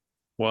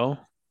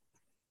Well,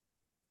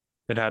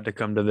 it had to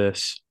come to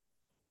this.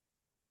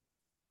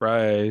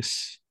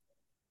 Bryce,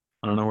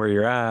 I don't know where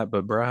you're at,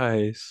 but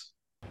Bryce,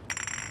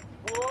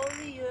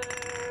 Warriors,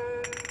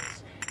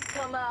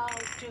 come out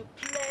to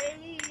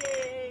play.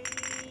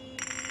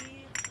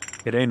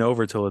 it ain't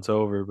over till it's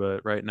over, but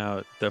right now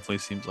it definitely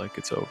seems like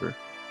it's over.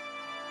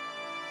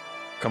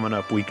 Coming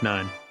up week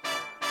 9.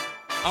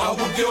 I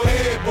whoop your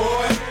head,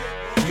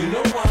 boy. You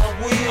know why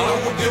I win. I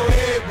whoop your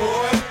head,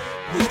 boy.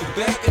 With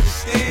the back of the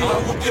steel. I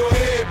whoop your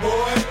head,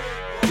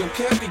 boy. Your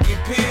cap can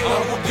get peeled. I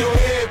whoop your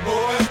head,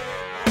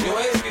 boy. Your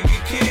ass can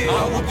get killed.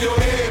 I whoop your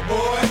head,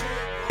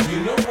 boy. You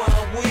know why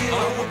I win.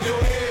 I whoop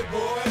your head,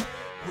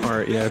 boy. All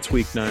right, yeah, it's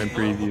week 9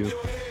 preview.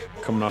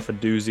 Coming off a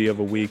doozy of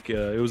a week.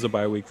 It was a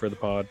bye week for the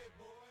pod.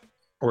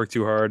 I worked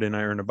too hard and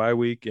I earned a bye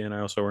week, and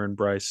I also earned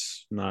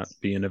Bryce not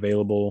being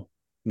available,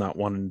 not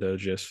wanting to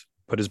just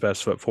put his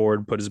best foot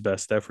forward, put his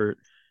best effort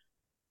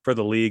for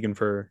the league and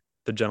for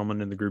the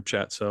gentleman in the group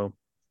chat. So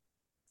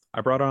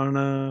I brought on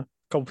a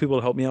couple people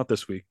to help me out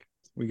this week.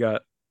 We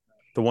got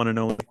the one and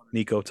only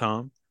Nico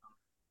Tom,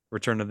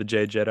 Return of the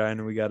J Jedi,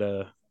 and we got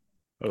oh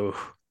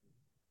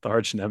the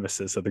arch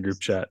nemesis of the group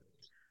chat,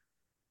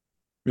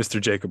 Mr.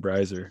 Jacob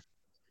Reiser,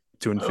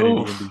 to infinity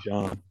and Oof.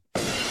 beyond.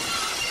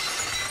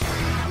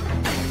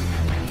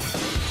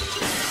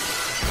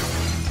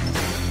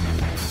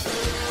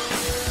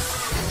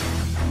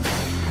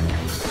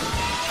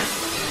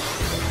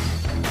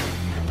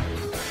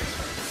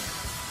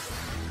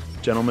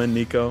 Gentlemen,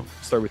 Nico,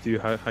 start with you.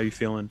 How you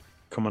feeling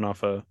coming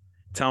off a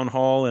town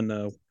hall and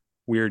a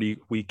weird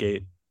week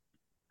 8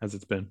 as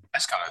it's been? I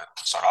just gotta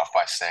start off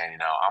by saying,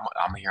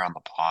 I'm here on the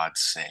pod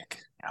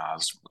sick. I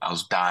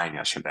was dying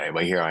yesterday,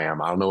 but here I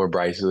am. I don't know where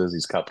Bryce is.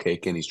 He's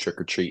cupcaking. He's trick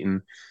or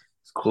treating.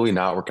 He's clearly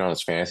not working on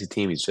his fantasy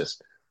team. He's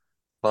just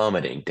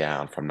plummeting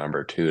down from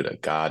number 2 to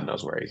God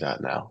knows where he's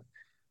at now.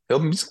 He'll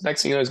be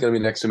next thing you know, he's gonna be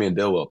next to me and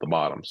Dillwell at the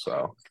bottom.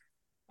 So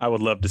I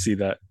would love to see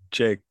that.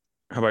 Jake,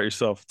 how about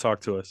yourself?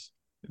 Talk to us.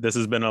 This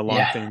has been a long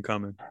Yeah, thing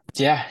coming.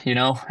 yeah.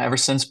 Ever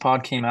since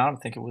Pod came out, I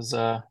think it was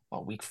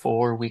week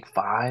 4, week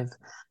 5.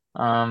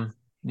 Um,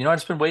 I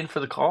just been waiting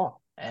for the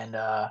call, and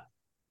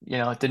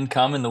it didn't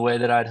come in the way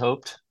that I'd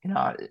hoped.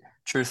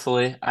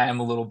 Truthfully, I am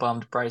a little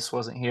bummed Bryce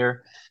wasn't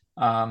here.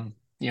 Have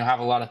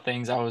a lot of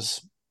things I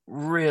was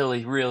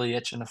really, really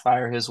itching to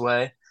fire his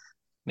way.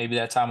 Maybe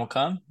that time will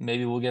come.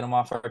 Maybe we'll get him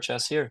off our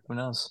chest here. Who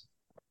knows?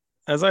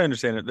 As I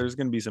understand it, there's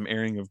going to be some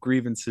airing of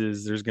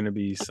grievances. There's going to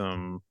be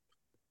some,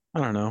 I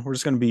don't know, we're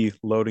just going to be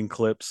loading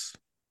clips,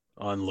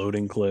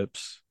 unloading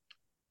clips,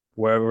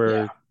 Yeah,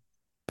 wherever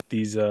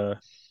these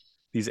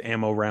these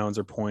ammo rounds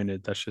are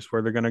pointed. That's just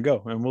where they're going to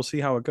go, and we'll see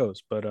how it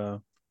goes. But thank you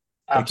guys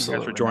for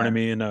absolutely, joining man.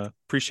 me, and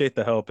appreciate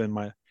the help in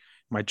my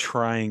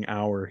trying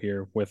hour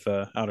here with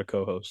out a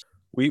co-host.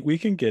 We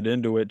can get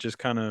into it, just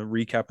kind of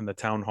recapping the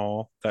town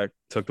hall that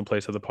took the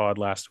place of the pod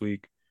last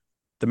week.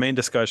 The main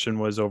discussion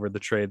was over the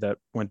trade that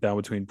went down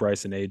between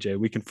Bryce and AJ.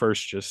 We can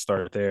first just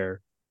start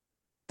there.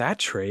 That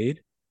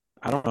trade,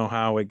 I don't know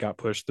how it got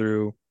pushed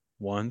through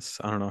once.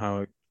 I don't know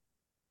how it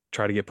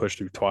tried to get pushed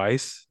through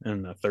twice,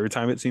 and the third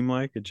time it seemed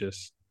like it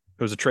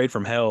was a trade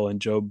from hell. And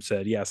Job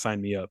said, "Yeah,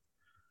 sign me up."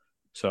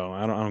 So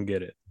I don't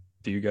get it.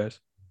 Do you guys?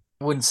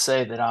 I wouldn't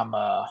say that I'm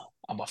a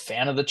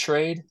fan of the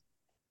trade,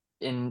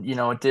 and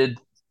it did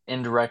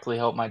indirectly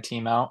help my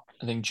team out.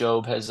 I think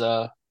Job has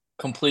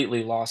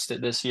completely lost it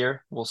this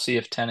year. We'll see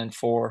if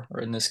 10-4, or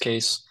in this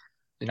case,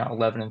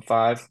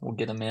 11-5, will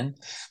get him in.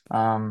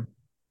 Um,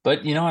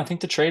 but I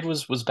think the trade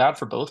was bad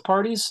for both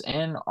parties,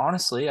 and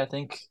honestly, I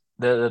think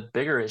the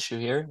bigger issue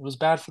here was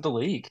bad for the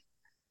league.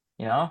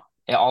 You know,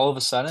 all of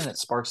a sudden it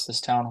sparks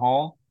this town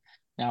hall.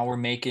 Now we're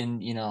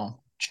making,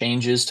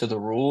 changes to the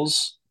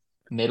rules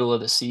middle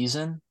of the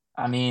season.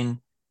 I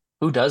mean,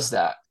 who does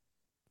that?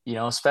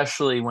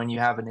 Especially when you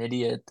have an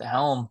idiot at the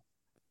helm.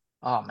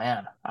 Oh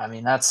man, I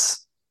mean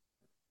it's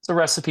a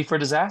recipe for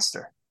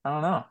disaster. I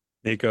don't know.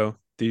 Nico,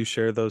 do you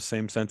share those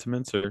same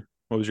sentiments, or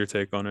what was your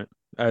take on it?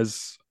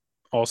 As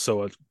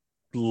also a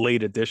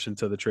late addition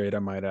to the trade, I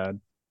might add.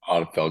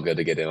 oh, it felt good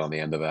to get in on the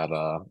end of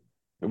that.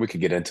 We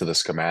could get into the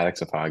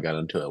schematics if I got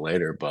into it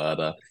later,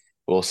 but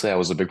we'll say I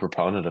was a big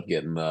proponent of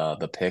getting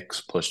the picks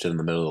pushed in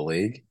the middle of the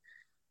league.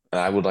 And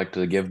I would like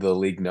to give the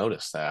league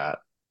notice that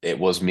it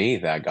was me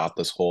that got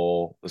this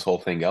whole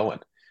thing going.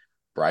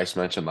 Bryce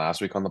mentioned last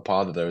week on the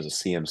pod that there was a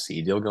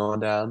CMC deal going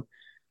down.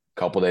 A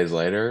couple days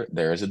later,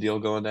 there is a deal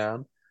going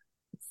down.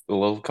 A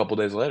little couple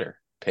days later,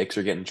 picks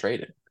are getting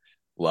traded.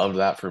 Loved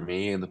that for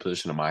me in the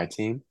position of my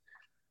team.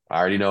 I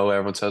already know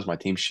everyone says my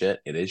team's shit.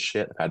 It is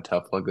shit. I've had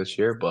tough luck this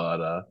year,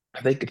 but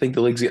I think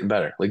the league's getting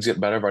better. League's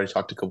getting better. I've already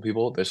talked to a couple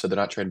people. They said they're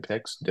not trading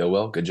picks. Deal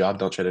well. Good job.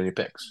 Don't trade any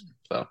picks.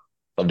 So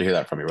love to hear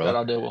that from you, Shout brother.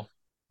 out Dibble.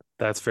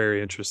 That's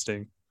very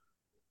interesting.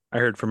 I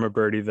heard from a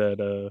birdie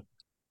that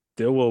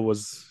Dillwell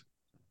was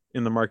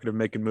in the market of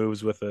making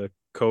moves with a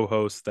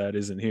co-host that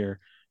isn't here,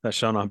 that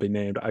shall not be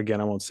named. Again,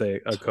 I won't say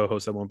a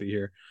co-host that won't be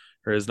here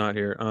or is not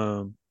here.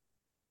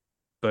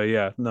 But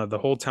yeah, no, the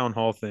whole town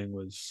hall thing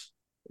was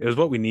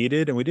what we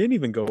needed, and we didn't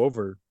even go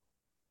over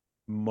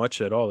much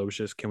at all. It was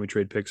just, can we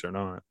trade picks or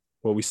not?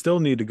 what we still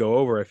need to go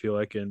over, I feel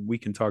like, and we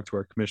can talk to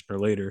our commissioner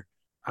later.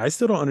 I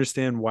still don't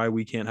understand why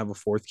we can't have a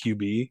fourth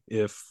QB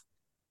if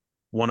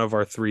one of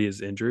our three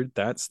is injured.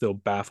 That still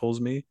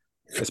baffles me,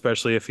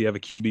 especially if you have a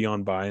QB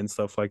on bye and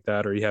stuff like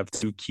that, or you have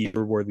two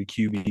keeper worthy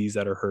QBs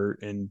that are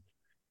hurt and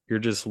you're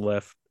just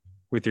left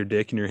with your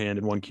dick in your hand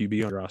and one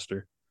QB on your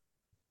roster.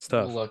 It's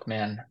Well, tough. look,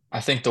 man,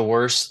 I think the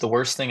worst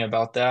thing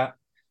about that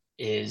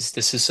is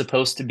this is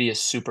supposed to be a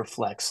super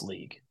flex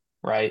league,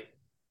 right?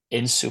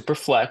 In super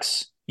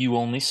flex, you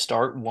only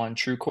start one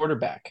true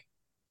quarterback.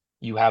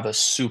 You have a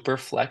super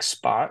flex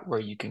spot where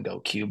you can go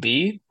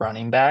QB,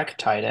 running back,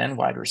 tight end,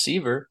 wide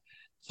receiver.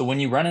 So when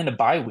you run into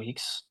bye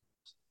weeks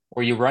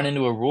or you run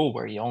into a rule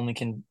where you only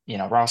can,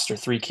 roster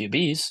three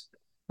QBs,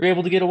 you're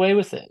able to get away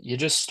with it. You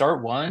just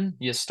start one,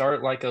 you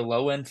start like a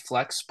low end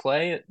flex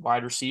play at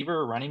wide receiver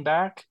or running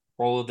back,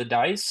 roll of the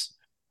dice.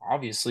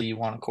 Obviously, you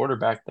want a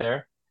quarterback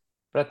there.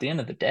 But at the end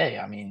of the day,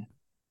 I mean,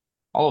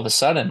 all of a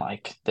sudden,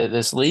 like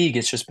this league,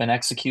 it's just been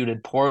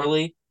executed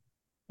poorly.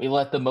 We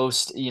let the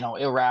most,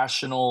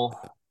 irrational,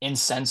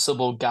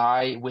 insensible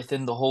guy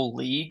within the whole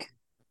league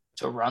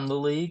to run the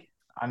league.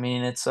 I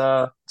mean, it's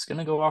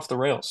gonna go off the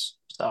rails.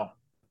 So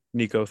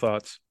Nico,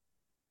 thoughts?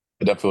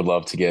 I definitely would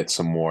love to get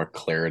some more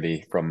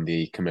clarity from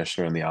the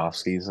commissioner in the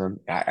offseason.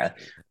 I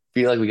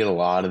feel like we get a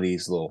lot of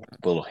these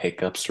little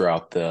hiccups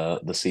throughout the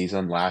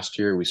season. Last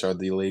year we started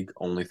the league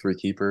only three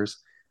keepers.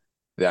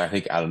 Then I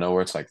think out of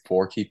nowhere it's like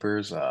four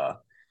keepers.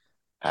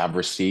 Have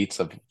receipts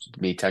of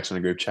me texting a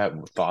group chat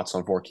with thoughts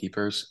on four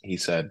keepers. He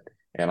said,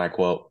 and I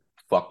quote,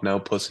 "Fuck no,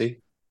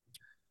 pussy."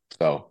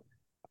 So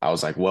I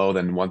was like, "Whoa!"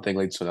 Then one thing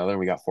leads to another, and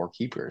we got four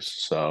keepers.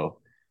 So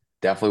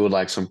definitely would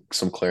like some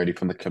clarity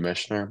from the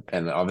commissioner,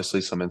 and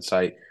obviously some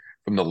insight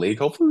from the league.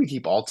 Hopefully, we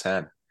keep all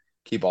 10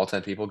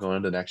 people going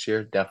into next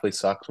year. Definitely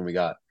sucks when we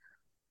got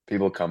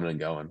people coming and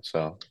going.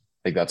 So I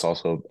think that's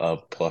also a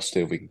plus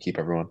too if we can keep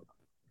everyone.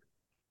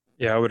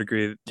 Yeah, I would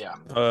agree. yeah,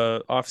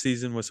 Off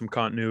season with some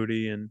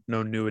continuity and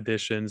no new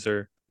additions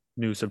or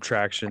new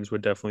subtractions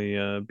would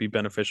definitely be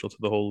beneficial to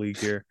the whole league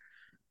here.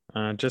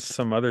 Just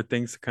some other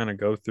things to kind of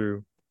go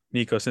through.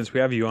 Nico, since we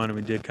have you on and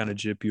we did kind of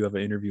jip you of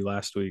an interview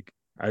last week,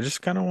 I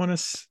just kind of want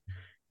to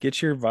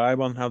get your vibe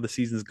on how the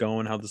season's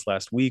going, how this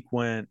last week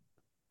went,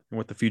 and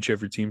what the future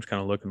of your team's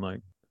kind of looking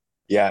like.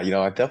 Yeah,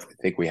 I definitely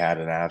think we had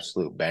an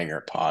absolute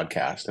banger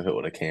podcast if it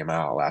would have came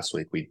out last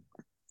week. We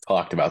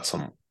talked about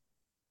some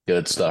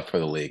good stuff for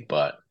the league,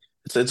 but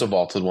it's a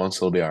vaulted one,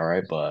 so it'll be all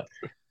right. But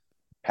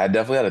had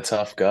definitely had a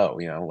tough go.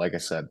 Like I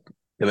said,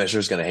 the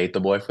commissioner's going to hate the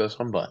boy for this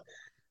one, but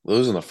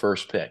losing the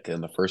first pick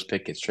and the first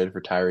pick gets traded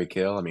for Tyreek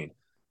Hill. I mean,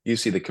 you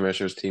see the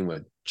commissioner's team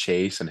with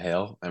Chase and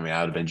Hill. I mean,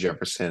 I would have been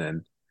Jefferson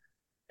and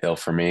Hill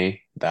for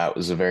me. That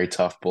was a very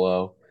tough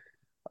blow.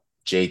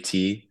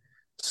 JT,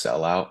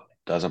 sellout,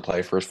 doesn't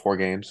play first four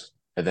games,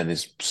 and then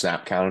his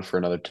snap counted for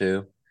another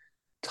two.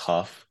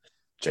 Tough.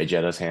 Jay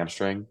Jetta's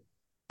hamstring,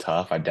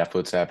 tough. I definitely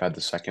would say I've had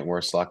the second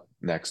worst luck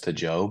next to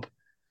Job.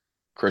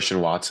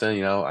 Christian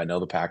Watson, I know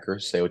the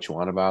Packers, say what you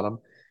want about him.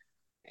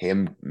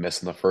 Him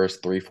missing the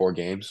first 3, 4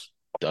 games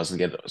doesn't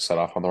get set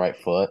off on the right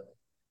foot.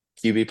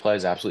 QB play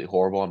is absolutely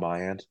horrible on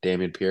my end.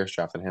 Damian Pierce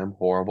drafting him,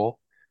 horrible.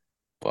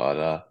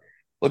 But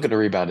looking to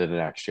rebound into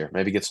next year.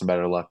 Maybe get some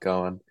better luck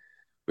going.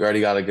 We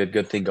already got a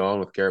good thing going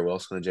with Garrett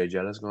Wilson and Jay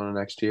Jettis going into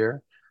next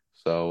year.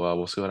 So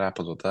we'll see what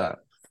happens with that.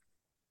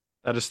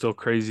 That is still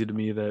crazy to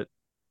me that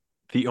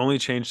the only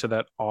change to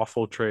that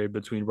awful trade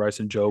between Bryce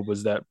and Job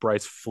was that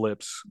Bryce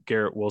flips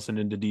Garrett Wilson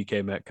into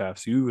DK Metcalf.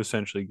 So you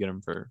essentially get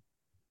him for,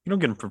 you don't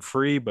get him for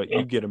free, but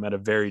you get him at a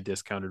very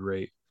discounted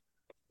rate.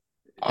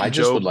 I And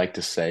just would Job, like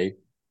to say,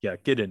 yeah,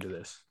 get into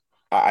this.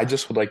 I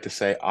just would like to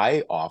say,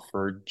 I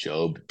offered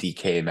Job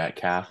DK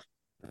Metcalf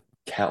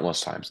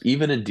countless times,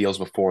 even in deals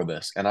before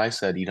this. And I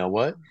said, you know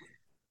what?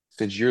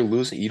 Since you're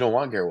losing, you don't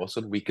want Garrett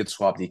Wilson, we could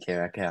swap DK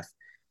Metcalf.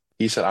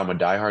 He said, I'm a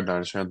diehard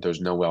Niners fan.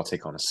 There's no way I'll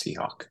take on a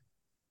Seahawk.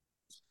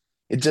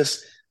 It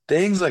just,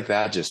 things like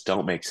that just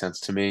don't make sense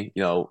to me.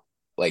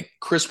 Like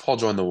Chris Paul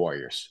joined the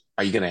Warriors.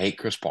 Are you going to hate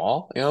Chris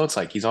Paul? It's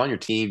like he's on your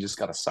team, just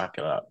got to suck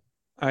it up.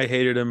 I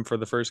hated him for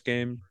the first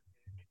game.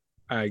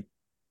 I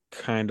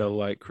kind of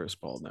like Chris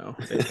Paul now.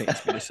 It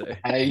pains me to say.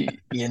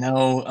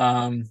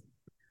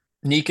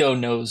 Nico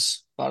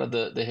knows a lot of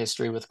the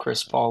history with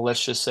Chris Paul.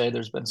 Let's just say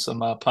there's been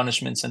some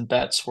punishments and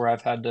bets where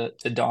I've had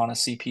to don a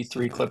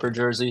CP3 Clipper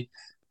jersey.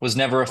 Was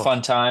never a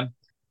fun time.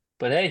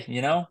 But hey,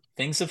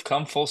 things have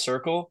come full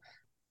circle.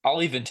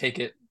 I'll even take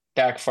it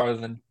back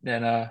farther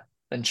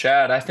than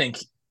Chad. I think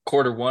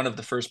quarter one of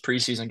the first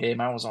preseason game,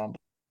 I was on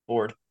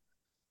board.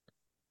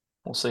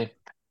 We'll see.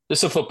 This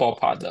is a football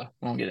pod, though.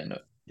 We won't get into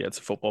it. Yeah, it's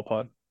a football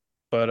pod.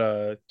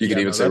 But you could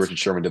even say Richard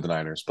Sherman did the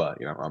Niners, but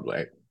I'm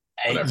like,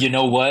 hey, whatever. you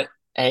know what?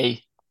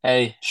 Hey,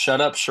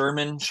 shut up,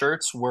 Sherman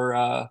shirts.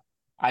 I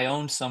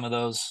owned some of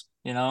those.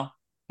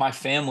 My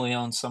family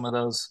owns some of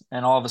those,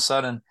 and all of a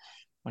sudden,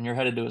 when you're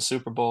headed to a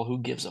Super Bowl, who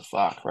gives a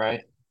fuck,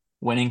 right?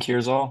 Winning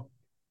cures all.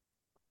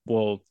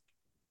 Well,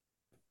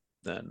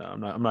 no,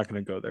 I'm not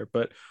going to go there.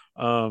 But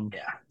yeah.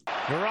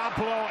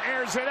 Garoppolo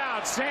airs it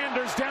out.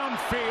 Sanders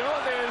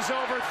downfield is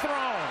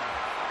overthrown.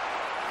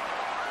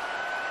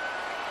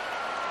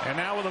 And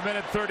now with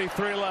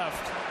 1:33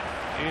 left,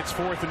 it's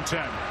 4th and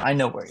 10. I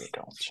know where you're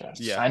going, Chad.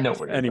 Yeah. I know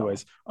where you're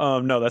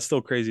going. No, that's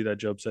still crazy that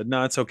Job said,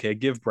 no, it's okay.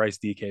 Give Bryce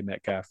DK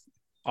Metcalf.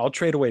 I'll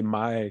trade away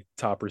my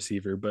top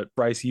receiver, but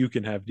Bryce, you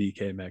can have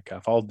DK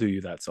Metcalf. I'll do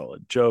you that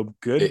solid. Job,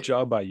 good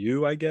job by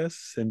you, I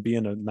guess, and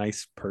being a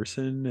nice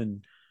person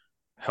and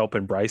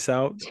helping Bryce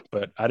out.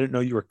 But I didn't know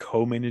you were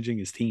co-managing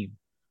his team.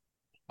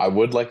 I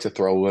would like to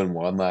throw in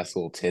one last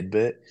little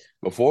tidbit.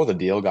 Before the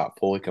deal got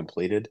fully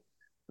completed,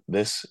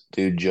 this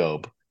dude,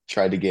 Job,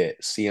 tried to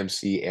get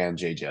CMC and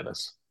Jay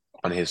Jettis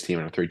on his team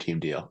in a 3-team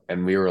deal.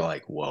 And we were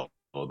like, whoa,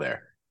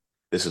 there.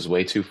 This is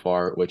way too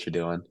far, what you're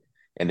doing.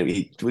 And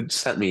he would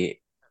sent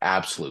me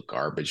absolute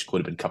garbage. Would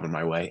have been coming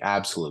my way.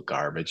 Absolute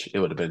garbage. It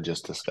would have been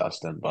just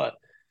disgusting. But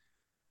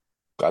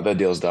glad that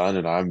deal's done,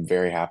 and I'm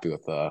very happy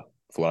with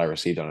what I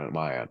received on it at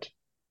my end.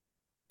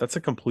 That's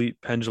a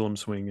complete pendulum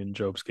swing in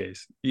Job's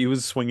case. He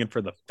was swinging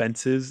for the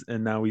fences,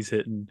 and now he's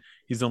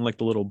on like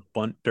the little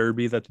bunt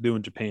derby that they do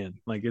in Japan.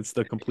 Like, it's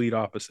the complete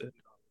opposite.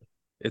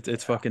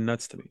 It's fucking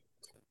nuts to me.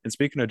 And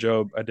speaking of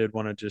Job, I did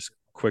want to just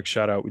quick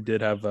shout out. We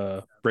did have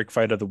a brick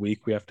fight of the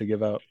week we have to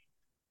give out.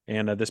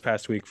 And this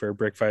past week for a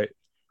brick fight,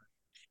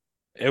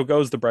 it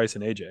goes to Bryce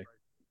and AJ.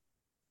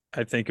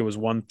 I think it was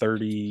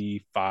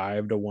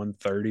 135 to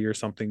 130 or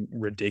something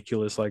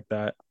ridiculous like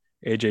that.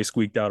 AJ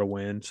squeaked out a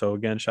win. So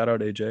again, shout out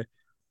AJ.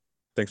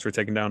 Thanks for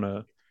taking down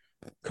a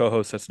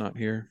co-host that's not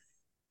here.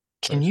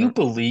 Can you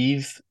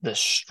believe the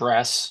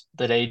stress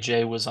that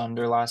AJ was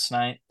under last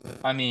night?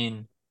 I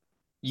mean,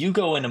 you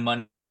go into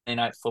Monday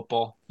Night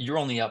Football, you're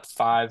only up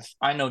 5.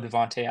 I know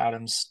Devontae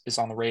Adams is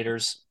on the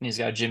Raiders, and he's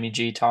got Jimmy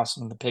G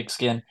tossing the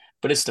pigskin,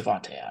 but it's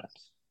Devontae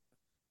Adams.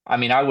 I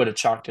mean, I would have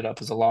chalked it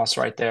up as a loss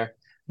right there.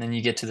 And then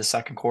you get to the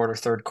second quarter,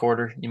 third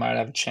quarter, you might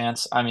have a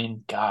chance. I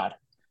mean, God,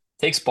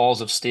 takes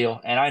balls of steel.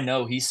 And I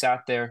know he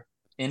sat there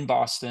in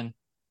Boston,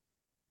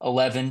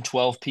 11,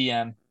 12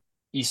 p.m.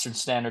 Eastern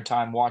Standard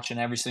Time, watching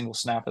every single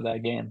snap of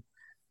that game.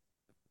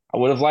 I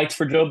would have liked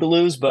for Job to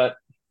lose, but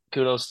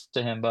kudos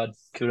to him, bud.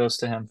 Kudos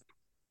to him.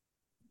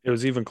 It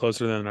was even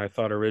closer than I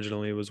thought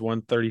originally. It was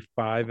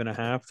 135 and a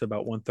half to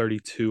about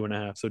 132 and a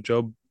half. So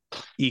Job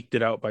eked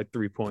it out by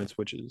 3 points,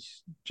 which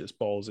is just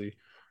ballsy.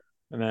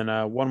 And then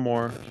one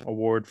more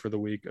award for the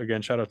week.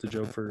 Again, shout out to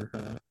Joe for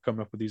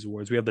coming up with these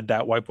awards. We have the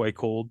Dat Wipe White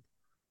Cold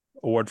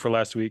award for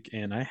last week,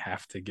 and I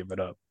have to give it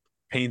up.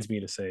 Pains me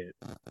to say it.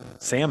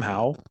 Sam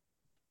Howell.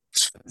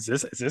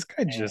 Is this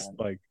guy just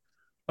like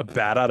a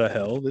bat out of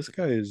hell? This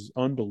guy is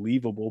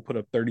unbelievable. Put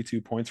up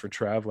 32 points for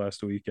Trav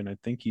last week, and I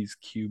think he's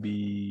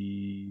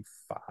QB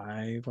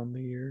 5 on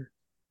the year.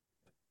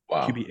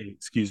 Wow. QB 8,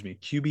 excuse me.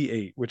 QB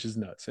 8, which is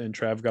nuts. And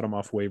Trav got him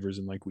off waivers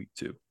in like week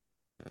 2.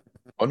 I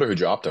wonder who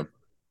dropped him.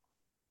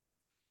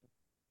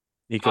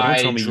 Nico, don't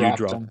tell me you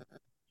dropped him.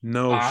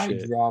 No I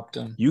shit. dropped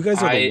him. You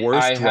guys are the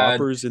worst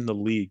droppers in the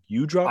league.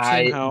 You drop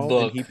Sam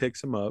Howell and he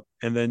picks him up,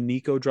 and then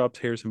Nico drops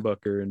Harrison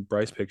Butker and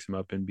Bryce picks him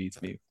up and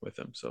beats me with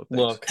him. So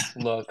thanks.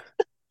 Look.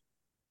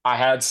 I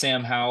had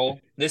Sam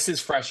Howell. This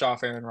is fresh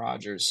off Aaron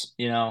Rodgers,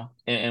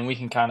 and we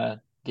can kind of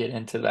get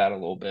into that a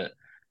little bit.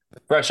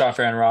 Fresh off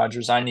Aaron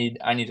Rodgers, I need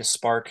a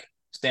spark.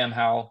 Sam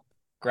Howell,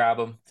 grab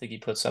him. I think he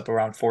puts up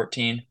around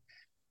 14.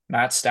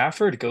 Matt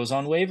Stafford goes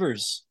on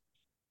waivers.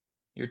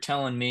 You're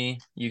telling me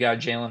you got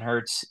Jalen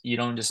Hurts. You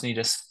don't just need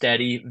a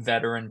steady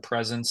veteran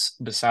presence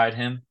beside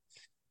him.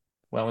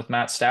 Well, with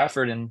Matt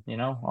Stafford and,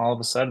 all of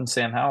a sudden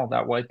Sam Howell,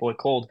 that white boy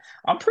cold.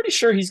 I'm pretty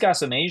sure he's got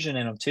some Asian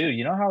in him too.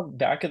 You know how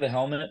back of the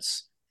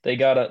helmets, they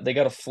got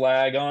a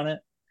flag on it?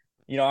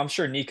 I'm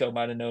sure Nico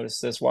might have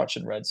noticed this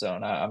watching Red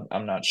Zone.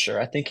 I'm not sure.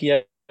 I think he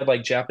had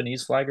like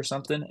Japanese flag or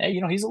something. Hey,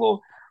 he's a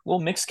little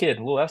mixed kid,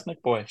 a little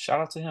ethnic boy. Shout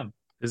out to him.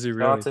 Is he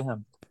really? Shout out to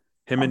him.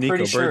 Him and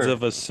Nico, birds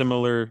of a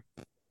similar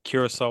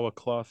Kurosawa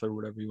cloth or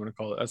whatever you want to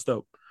call it. That's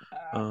dope.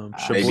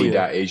 Maybe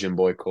that Asian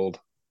boy cold.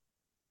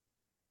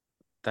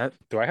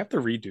 Do I have to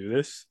redo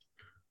this?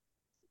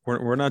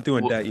 We're not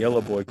doing that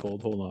yellow boy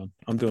cold. Hold on,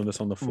 I'm doing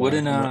this on the fly.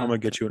 I'm gonna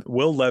get you.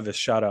 Will Levis,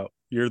 shout out.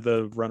 You're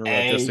the runner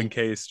up just in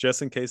case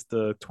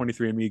the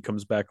 23andMe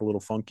comes back a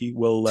little funky.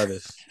 Will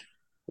Levis,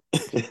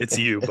 it's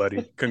you,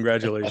 buddy.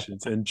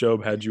 Congratulations. And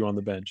Job had you on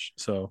the bench.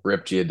 So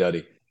ripped you a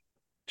duddy.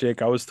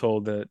 Jake, I was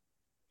told that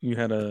you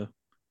had a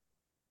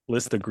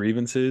list of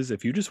grievances.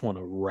 If you just want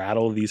to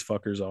rattle these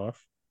fuckers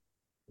off.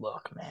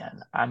 Look,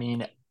 man. I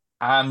mean,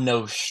 I'm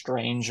no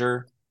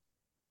stranger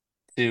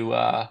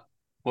to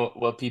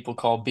what people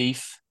call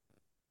beef.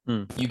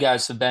 You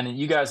guys have been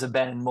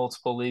in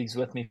multiple leagues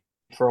with me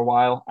for a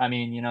while. I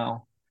mean, in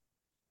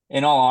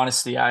all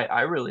honesty,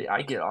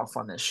 I get off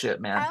on this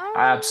shit, man. I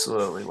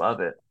absolutely love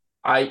it.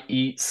 I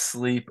eat,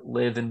 sleep,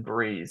 live, and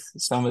breathe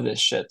some of this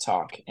shit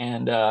talk.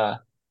 And I'm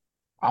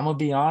gonna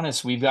be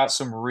honest, we've got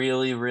some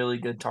really, really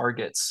good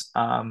targets.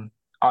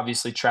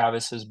 Obviously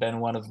Travis has been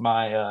one of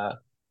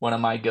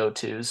my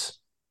go-tos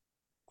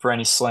for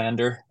any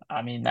slander.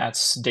 I mean,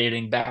 that's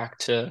dating back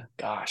to,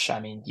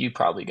 you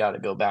probably got to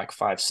go back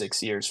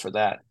 5-6 years for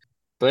that.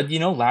 But,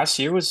 last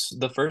year was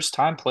the first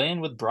time playing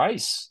with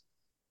Bryce.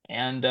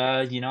 And,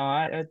 I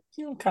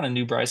kind of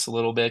knew Bryce a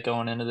little bit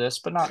going into this,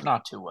 but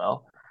not too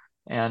well.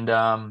 And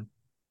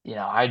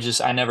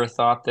I never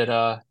thought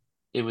that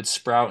it would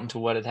sprout into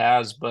what it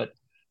has, but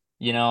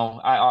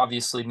I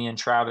obviously me and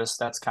Travis,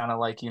 that's kind of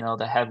like,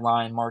 the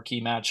headline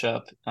marquee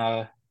matchup,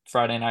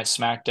 Friday night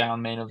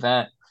SmackDown main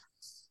event.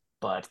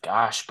 But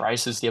gosh,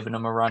 Bryce is giving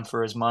him a run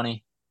for his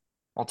money.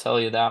 I'll tell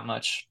you that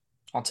much.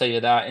 I'll tell you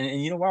that.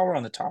 And while we're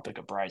on the topic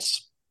of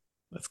Bryce,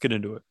 Let's get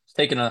into it.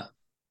 taking a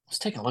I was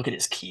taking a look at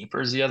his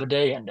keepers the other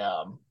day, and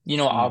Mm.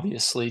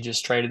 obviously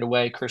just traded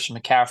away Christian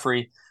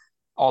McCaffrey.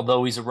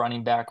 Although he's a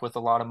running back with a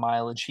lot of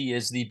mileage, he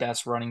is the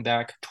best running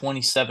back.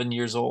 27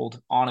 years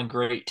old on a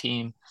great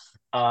team.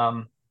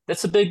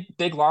 That's a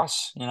big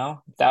loss.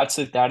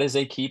 That is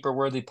a keeper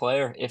worthy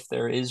player if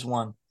there is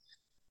one.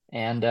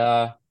 And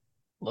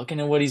looking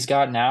at what he's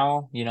got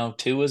now,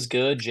 Tua's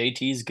good,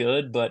 JT's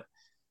good, but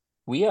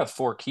we have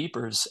four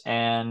keepers,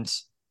 and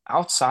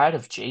outside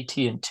of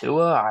JT and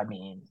Tua, I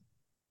mean,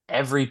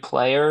 every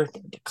player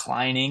they're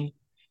declining.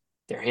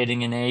 They're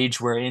hitting an age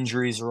where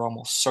injuries are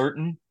almost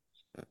certain.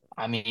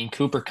 I mean,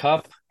 Cooper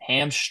Kupp,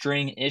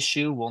 hamstring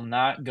issue will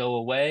not go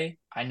away.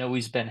 I know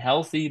he's been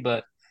healthy,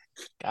 but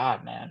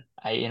God, man,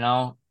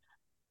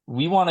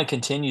 we want to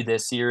continue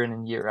this year in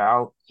and year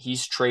out.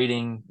 He's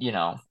trading,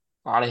 a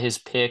lot of his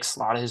picks, a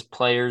lot of his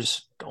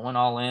players going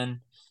all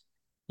in.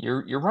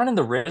 You're running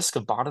the risk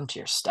of bottom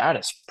tier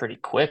status pretty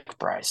quick,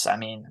 Bryce. I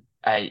mean,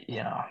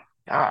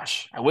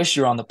 gosh, I wish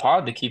you were on the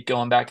pod to keep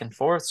going back and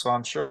forth, so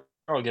I'm sure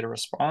I'll get a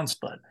response.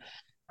 But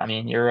I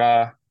mean,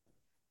 your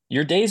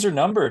days are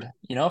numbered.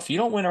 If you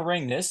don't win a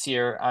ring this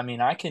year, I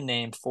mean, I can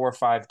name 4 or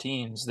 5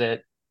 teams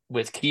that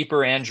with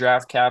keeper and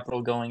draft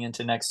capital going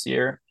into next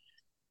year,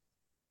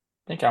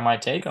 I think I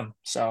might take them.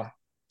 So,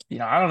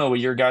 I don't know what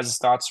your guys'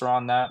 thoughts are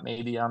on that.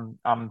 Maybe I'm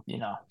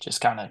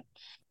just kind of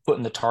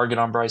putting the target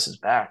on Bryce's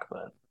back,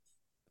 but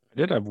I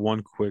did have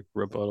one quick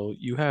rebuttal.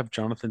 You have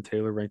Jonathan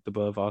Taylor ranked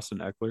above Austin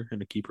Eckler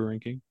in a keeper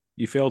ranking.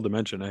 You failed to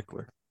mention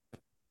Eckler.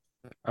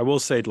 I will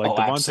say, like oh,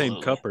 Devontae and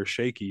absolutely. Cup are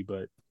shaky,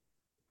 but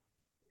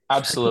Eckler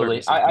Absolutely.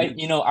 is a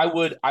beast.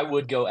 I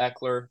would go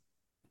Eckler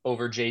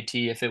over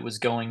JT if it was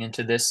going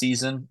into this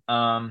season.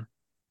 But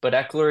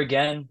Eckler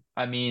again,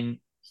 I mean,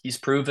 he's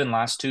proven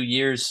last 2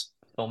 years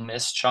he'll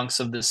miss chunks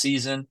of the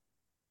season.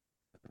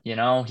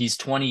 He's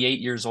 28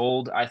 years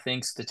old. I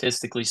think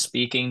statistically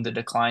speaking, the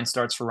decline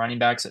starts for running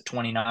backs at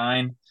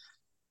 29.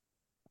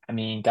 I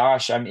mean,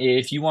 gosh,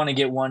 if you want to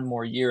get one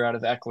more year out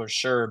of Eckler,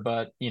 sure,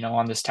 but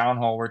on this town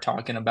hall, we're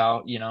talking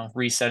about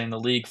resetting the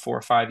league 4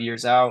 or 5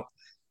 years out,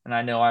 and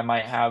I know I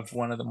might have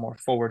one of the more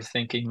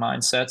forward-thinking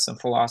mindsets and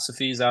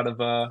philosophies out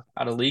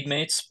of league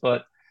mates,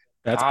 but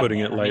That's God, putting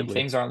it man, I mean, lightly.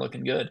 things aren't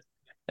looking good.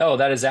 Oh,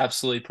 that is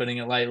absolutely putting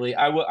it lightly.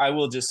 I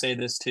will just say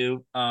this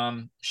too.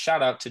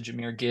 Shout out to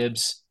Jahmyr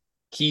Gibbs.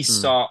 He Mm,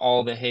 saw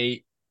all the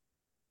hate.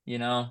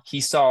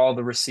 He saw all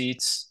the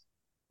receipts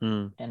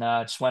mm. and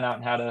just went out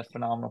and had a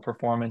phenomenal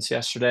performance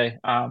yesterday.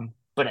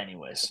 But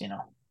anyways, just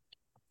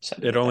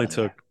had to It get only that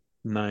in there. took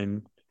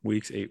 9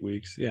 weeks, 8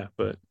 weeks. Yeah,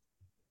 but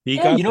he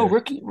Yeah, got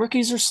there.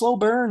 rookies are slow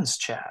burns,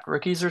 Chad.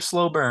 Rookies are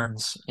slow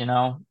burns.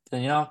 Rome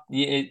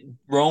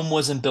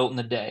wasn't built in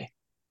a day.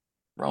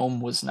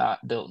 Rome was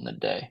not built in a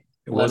day.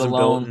 It Let wasn't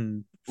built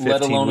alone, in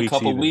let 15 alone a weeks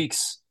couple either.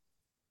 weeks.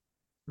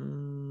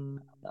 Mm,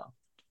 No,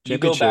 you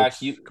go back.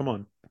 championships. Come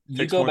on. You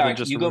Takes go more than back.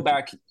 just You a go rookie.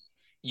 back.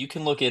 You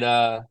can look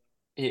at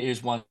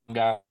here's one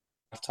guy off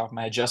the top of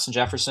my head, Justin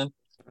Jefferson.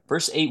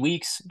 First 8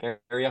 weeks,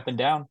 very up and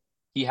down.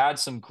 He had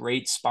some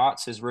great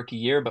spots his rookie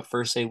year, but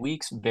first 8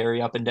 weeks,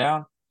 very up and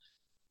down.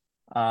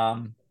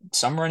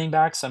 Some running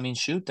backs, I mean,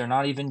 shoot, they're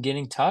not even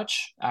getting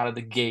touch out of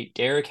the gate.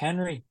 Derrick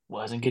Henry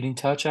wasn't getting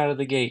touch out of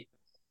the gate.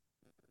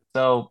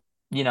 So,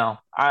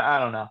 I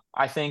don't know.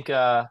 I think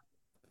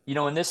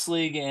in this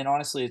league, and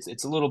honestly,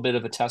 it's a little bit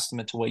of a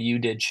testament to what you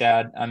did,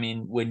 Chad. I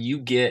mean, when you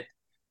get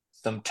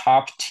some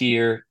top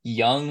tier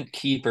young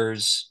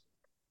keepers.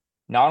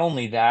 Not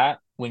only that,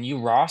 when you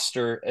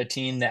roster a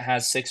team that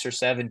has 6 or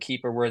 7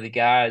 keeper worthy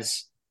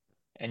guys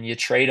and you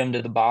trade them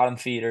to the bottom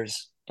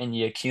feeders and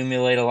you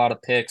accumulate a lot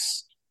of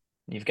picks,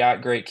 you've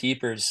got great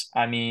keepers.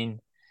 I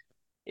mean,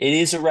 it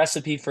is a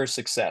recipe for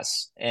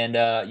success. And,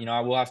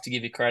 I will have to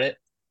give you credit.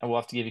 I will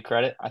have to give you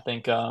credit. I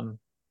think,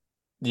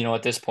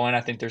 at this point,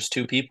 I think there's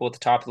 2 people at the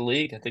top of the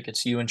league. I think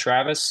it's you and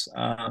Travis.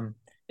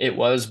 It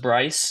was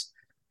Bryce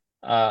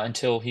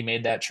until he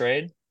made that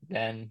trade.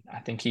 Then I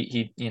think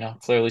he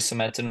clearly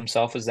cemented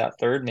himself as that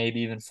third,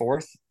 maybe even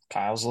fourth.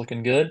 Kyle's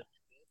looking good.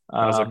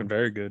 I was looking Um,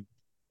 very good.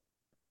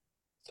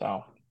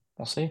 so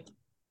we'll see.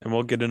 And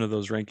we'll get into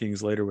those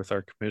rankings later with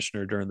our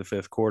commissioner during the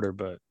fifth quarter.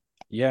 But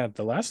yeah,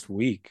 the last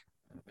week,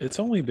 it's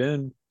only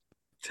been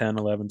 10,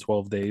 11,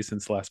 12 days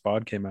since the last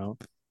pod came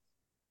out.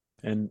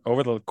 And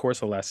over the course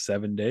of the last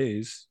 7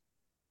 days,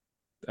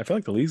 I feel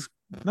like the league's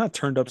not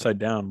turned upside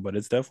down, but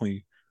it's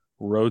definitely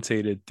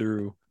rotated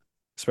through,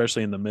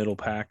 especially in the middle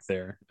pack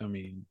there. I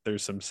mean,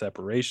 there's some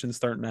separation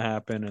starting to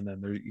happen, and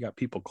then you got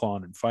people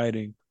clawing and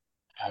fighting.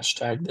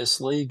 Hashtag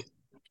this league.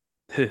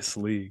 This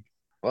league.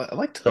 Well, I'd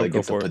like Go to go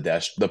get for it.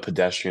 the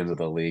pedestrians of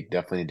the league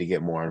definitely need to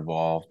get more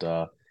involved.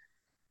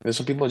 There's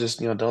some people just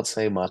don't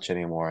say much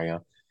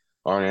anymore.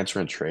 aren't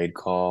answering trade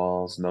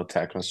calls, no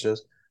text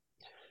messages.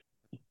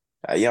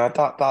 I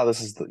thought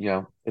this is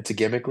it's a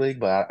gimmick league,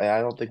 but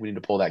I don't think we need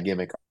to pull that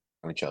gimmick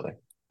on each other.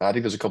 I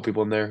think there's a couple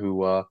people in there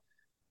who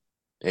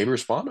maybe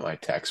respond to my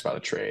text about a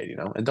trade,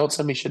 and don't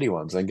send me shitty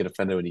ones. Then get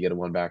offended when you get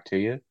one back to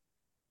you,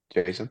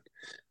 Jason.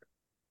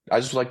 I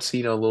just would like to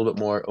see a little bit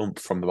more oomph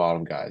from the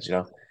bottom guys,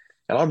 and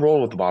I'm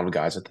rolling with the bottom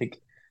guys. I think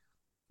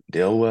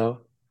Dillwell,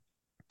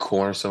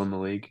 cornerstone in the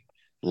league.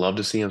 Love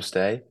to see him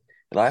stay.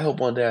 And I hope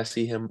one day I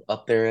see him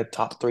up there at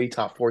top three,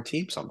 top four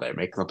team someday,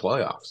 making the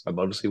playoffs. I'd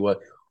love to see what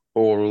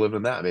we're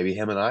living that. Maybe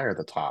him and I are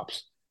the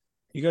tops.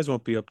 You guys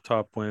won't be up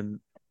top when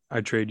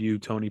I trade you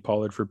Tony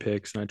Pollard for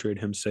picks and I trade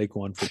him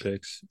Saquon for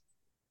picks.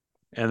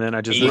 And then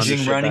I just run the Aging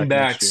shit running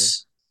back next year.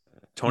 backs.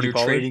 Tony You're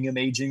Pollard, trading him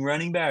aging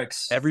running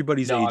backs.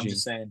 everybody's No, I'm aging.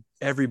 just saying.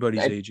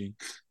 Everybody's aging.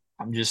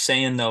 I'm just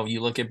saying, though,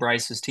 you look at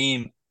Bryce's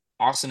team,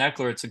 Austin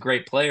Eckler, it's a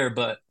great player,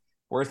 but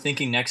we're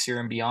thinking next year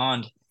and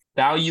beyond.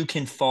 Value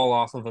can fall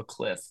off of a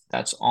cliff.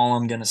 That's all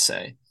I'm going to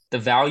say. The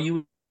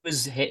value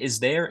is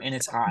there and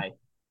it's high,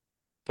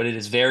 but it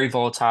is very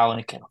volatile and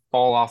it can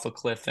fall off a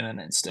cliff in an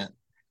instant.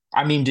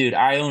 I mean, dude,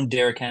 I owned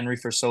Derrick Henry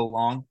for so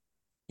long.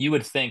 You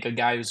would think a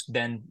guy who's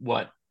been,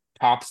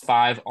 top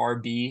 5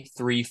 RB,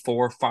 3,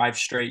 4, 5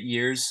 straight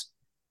years,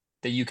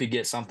 that you could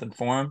get something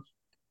for him.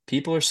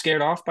 People are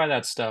scared off by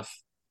that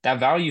stuff. That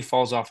value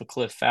falls off a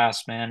cliff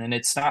fast, man. And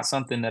it's not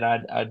something that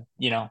I'd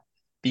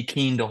be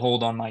keen to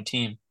hold on my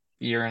team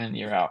year in and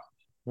year out.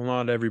 Well,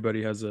 not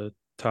everybody has a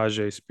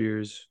Tajay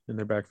Spears in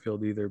their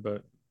backfield either,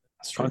 but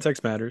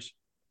context matters.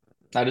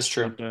 That is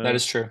true. And, that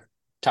is true.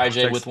 Tajay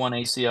context... with one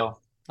ACL.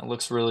 That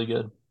looks really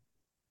good.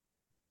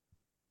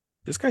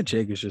 This guy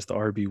Jake is just the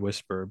RB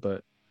whisperer,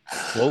 but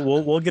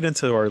we'll get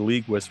into our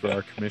league whisperer,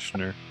 our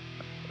commissioner.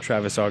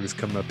 Travis August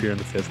coming up here in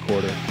the 5th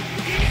quarter.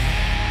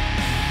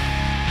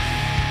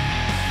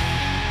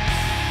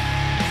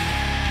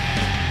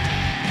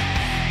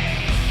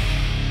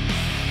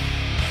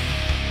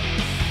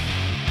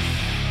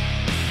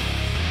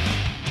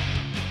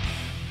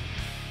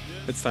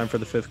 It's time for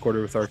the 5th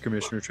quarter with our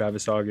commissioner,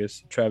 Travis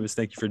August. Travis,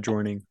 thank you for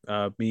joining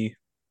me,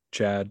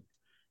 Chad.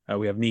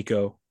 We have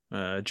Nico,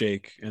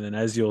 Jake, and then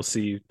as you'll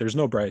see, there's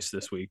no Bryce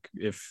this week.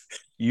 If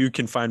you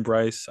can find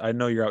Bryce, I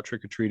know you're out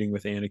trick-or-treating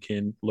with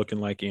Anakin, looking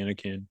like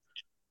Anakin.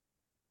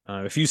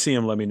 If you see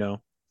him, let me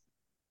know.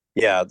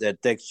 Yeah,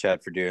 thanks,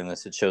 Chad, for doing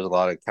this. It shows a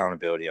lot of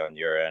accountability on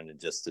your end and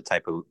just the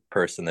type of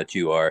person that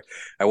you are.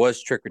 I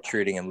was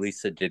trick-or-treating, and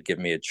Lisa did give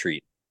me a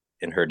treat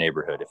in her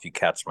neighborhood, if you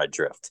catch my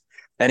drift.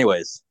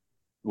 Anyways,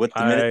 with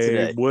the minute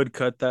today. I would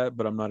cut that,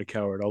 but I'm not a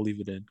coward. I'll leave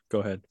it in. Go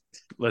ahead.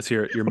 Let's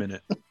hear it. Your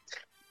minute.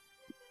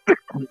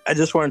 I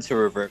just wanted to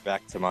revert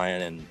back to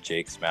mine and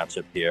Jake's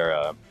matchup here.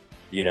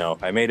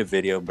 I made a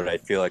video, but I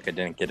feel like I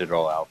didn't get it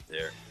all out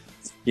there.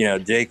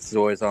 Jake's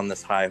always on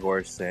this high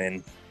horse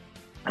saying,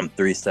 I'm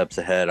 3 steps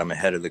ahead. I'm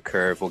ahead of the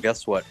curve. Well,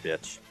 guess what,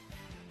 bitch?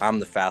 I'm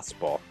the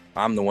fastball.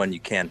 I'm the one you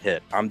can't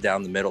hit. I'm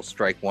down the middle,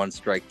 strike 1,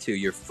 strike 2.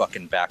 You're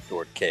fucking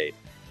backdoor K.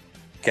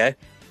 Okay?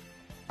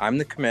 I'm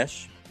the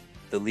commish.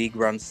 The league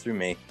runs through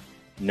me.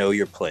 Know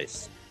your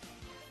place.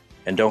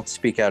 And don't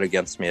speak out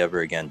against me ever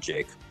again,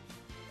 Jake.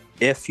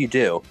 If you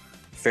do,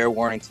 fair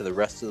warning to the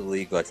rest of the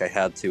league like I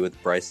had to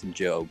with Bryce and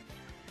Job.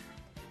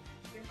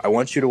 I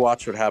want you to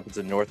watch what happens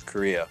in North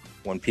Korea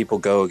when people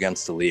go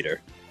against the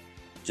leader.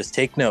 Just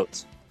take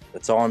notes.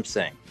 That's all I'm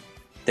saying.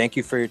 Thank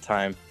you for your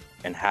time,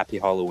 and happy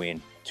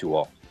Halloween to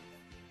all.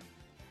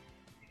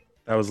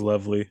 That was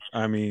lovely.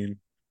 I mean,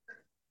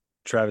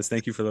 Travis,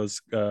 thank you for those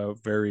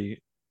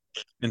very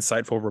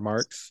insightful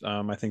remarks.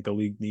 I think the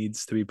league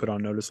needs to be put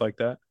on notice like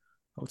that.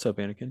 What's up,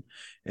 Anakin?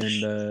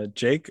 And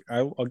Jake,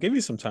 I'll give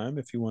you some time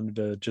if you wanted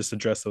to just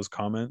address those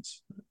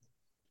comments.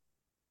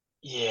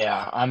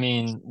 Yeah, I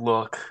mean,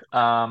 look,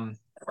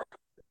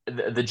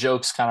 the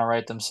jokes kind of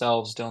write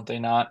themselves, don't they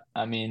not?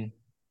 I mean,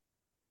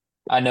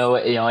 I know,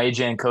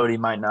 AJ and Cody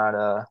might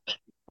not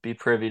be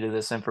privy to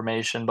this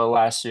information, but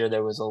last year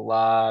there was a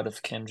lot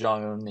of Kim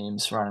Jong-un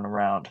memes running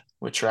around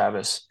with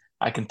Travis.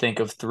 I can think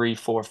of 3,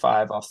 4,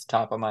 5 off the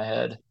top of my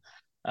head,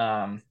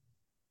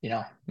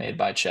 made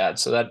by Chad.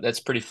 So that's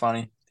pretty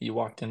funny that you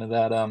walked into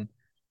that.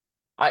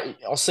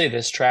 I'll say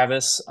this,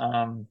 Travis.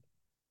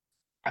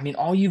 I mean,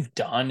 all you've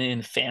done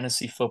in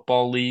fantasy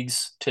football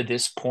leagues to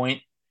this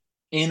point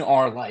in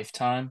our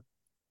lifetime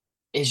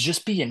is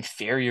just be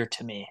inferior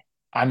to me.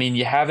 I mean,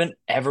 you haven't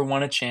ever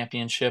won a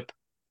championship.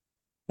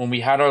 When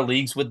we had our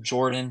leagues with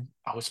Jordan,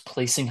 I was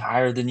placing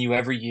higher than you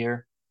every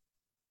year.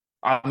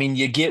 I mean,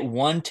 you get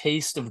one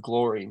taste of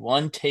glory,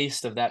 one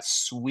taste of that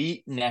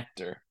sweet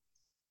nectar,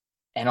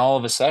 and all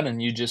of a sudden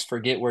you just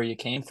forget where you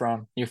came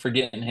from. You're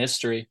forgetting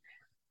history.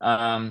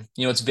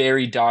 It's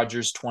very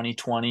Dodgers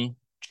 2020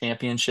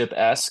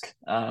 championship-esque.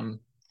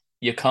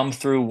 You come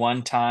through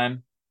one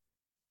time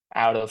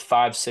out of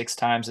 5, 6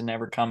 times and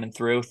never coming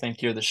through,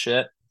 think you're the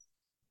shit.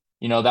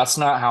 That's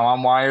not how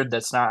I'm wired.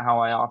 That's not how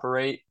I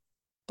operate.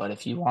 But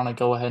if you want to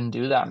go ahead and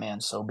do that, man,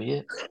 so be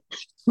it.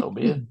 So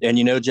be it.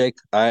 And Jake,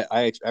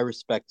 I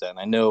respect that. And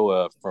I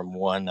know from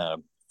one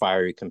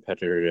fiery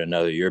competitor to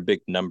another. You're a big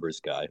numbers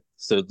guy.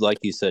 So, like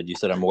you said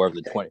I'm more of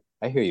the 20.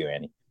 I hear you,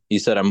 Annie. You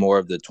said I'm more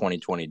of the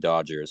 2020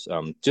 Dodgers.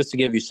 Just to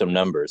give you some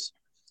numbers,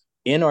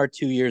 in our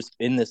 2 years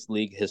in this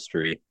league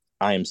history,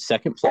 I am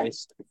second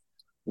place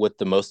with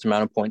the most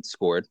amount of points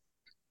scored.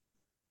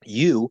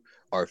 You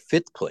are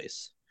fifth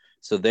place.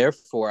 So,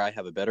 therefore, I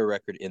have a better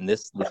record in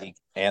this league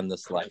and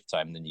this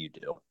lifetime than you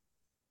do.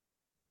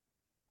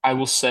 I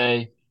will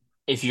say,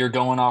 if you're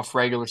going off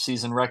regular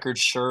season records,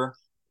 sure,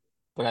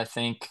 but I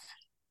think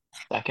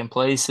second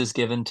place is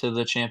given to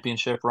the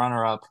championship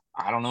runner-up.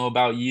 I don't know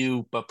about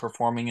you, but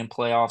performing in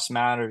playoffs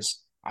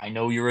matters. I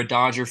know you're a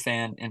Dodger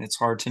fan, and it's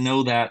hard to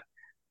know that,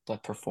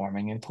 but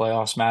performing in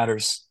playoffs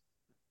matters.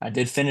 I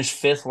did finish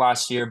fifth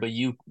last year, but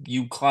you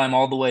climb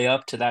all the way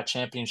up to that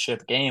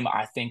championship game.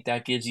 I think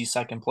that gives you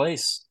second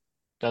place,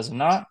 does it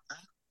not?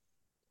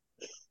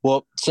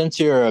 Well, since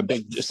you're a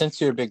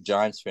big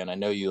Giants fan, I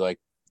know you like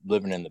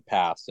living in the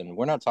past, and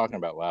we're not talking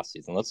about last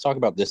season. Let's talk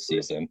about this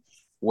season.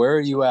 Where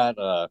are you at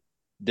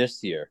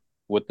this year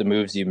with the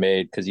moves you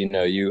made? Because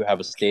you have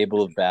a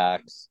stable of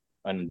backs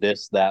and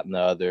this, that, and the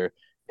other,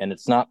 and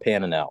it's not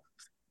panning out.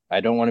 I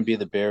don't want to be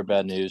the bearer of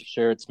bad news.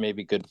 Sure, it's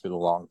maybe good for the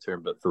long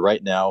term, but for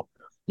right now,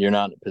 you're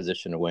not in a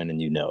position to win,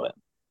 and you know it.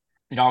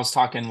 I was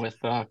talking with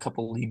a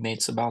couple league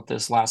mates about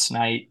this last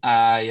night. It's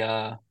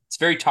a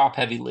very top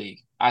heavy league.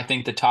 I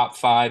think the top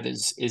five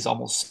is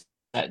almost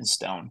set in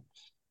stone.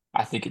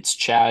 I think it's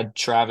Chad,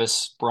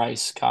 Travis,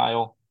 Bryce,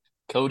 Kyle,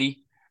 Cody.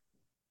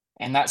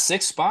 And that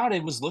sixth spot,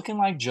 it was looking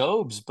like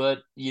Job's. But,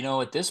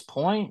 at this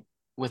point,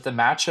 with the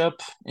matchup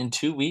in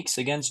 2 weeks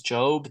against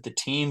Job, the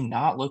team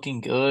not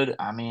looking good,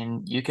 I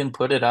mean, you can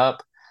put it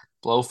up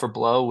blow for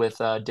blow with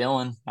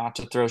Dylan. Not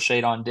to throw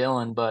shade on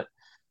Dylan, but,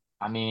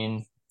 I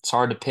mean, it's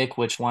hard to pick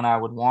which one I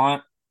would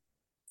want.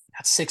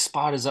 That sixth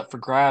spot is up for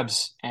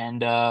grabs.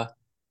 And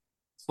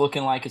it's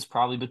looking like it's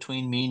probably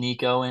between me,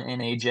 Nico,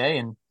 and AJ.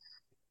 And,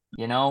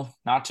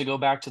 not to go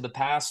back to the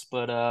past,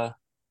 but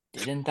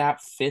didn't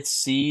that fifth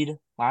seed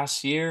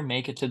last year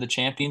make it to the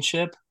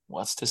championship?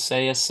 What's to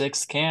say a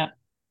sixth can't?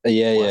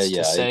 Yeah, yeah, What's to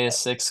yeah. say a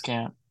sixth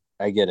can't?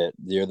 I get it.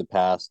 You're the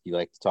past. You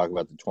like to talk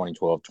about the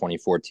 2012,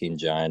 2014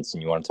 Giants,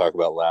 and you want to talk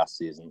about last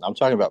season. I'm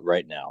talking about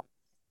right now. All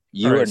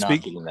You are right, not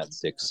getting that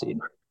sixth seed.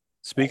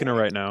 speaking of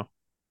right now,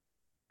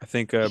 I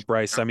think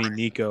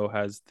Nico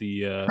has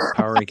the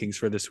power rankings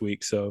for this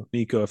week. So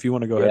Nico, if you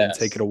want to go ahead and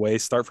take Yes. it away,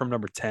 start from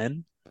number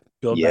 10,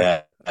 build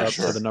back Yeah, up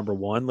sure. to the number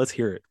 1. Let's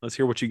hear it. Let's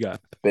hear what you got.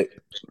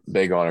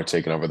 Big honor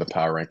taking over the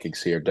power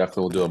rankings here.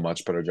 Definitely will do a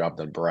much better job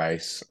than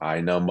Bryce.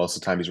 I know most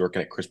of the time he's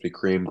working at Krispy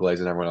Kreme,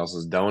 glazing everyone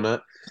else's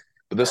donut,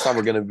 but this time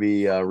we're going to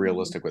be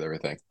realistic with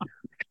everything.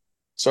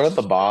 Start at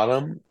the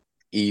bottom,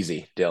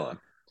 easy, Dylan.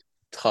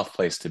 Tough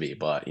place to be,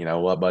 but you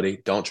know what,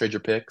 buddy? Don't trade your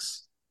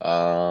picks.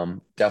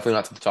 Definitely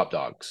not to the top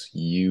dogs.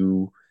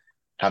 You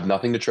have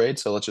nothing to trade,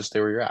 so let's just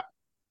stay where you're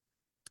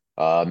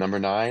at. Number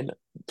 9,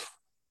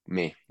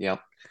 me. Yeah,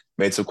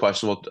 made some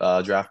questionable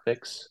draft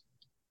picks.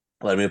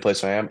 Led me to the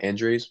place I am.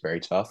 Injuries, very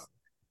tough.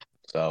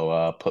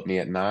 So put me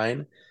at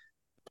 9.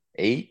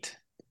 8,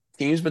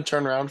 team's been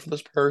turned around for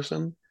this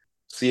person.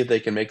 See if they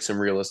can make some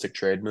realistic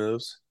trade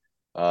moves.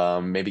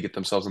 Maybe get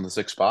themselves in the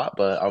 6th spot,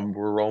 but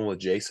we're rolling with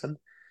Jason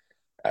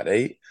at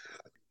 8.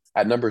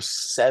 At number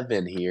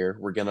 7 here,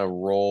 we're gonna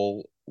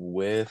roll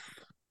with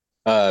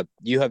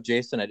You have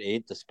Jason at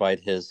 8, despite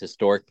his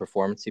historic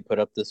performance he put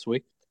up this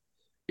week.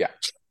 yeah,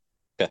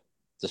 Okay,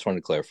 just wanted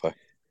to clarify.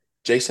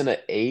 Jason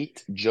at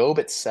 8, Job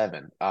at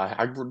 7.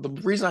 The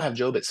reason I have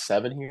Job at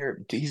 7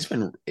 here, he's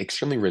been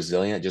extremely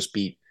resilient. Just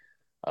beat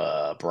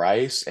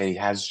Bryce, and he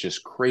has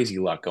just crazy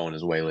luck going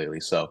his way lately.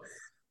 So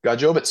got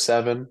Job at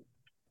 7.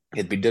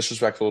 It'd be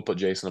disrespectful to put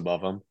Jason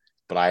above him,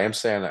 but I am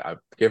saying that I've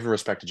given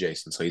respect to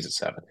Jason, so he's at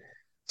 7.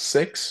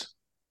 6,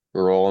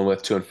 we're rolling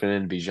with to infinity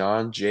and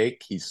Bijan.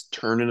 Jake, he's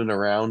turning it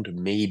around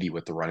maybe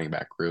with the running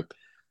back group.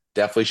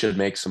 Definitely should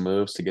make some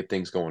moves to get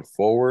things going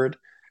forward.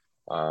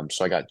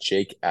 So I got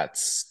Jake at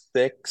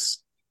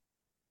 6.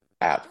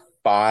 At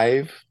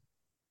 5,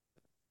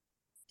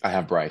 I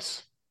have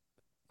Bryce.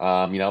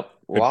 A Good lot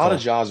call.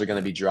 of jaws are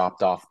going to be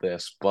dropped off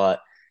this,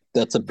 but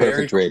That's a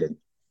perfect rating.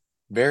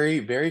 very,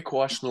 very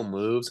questionable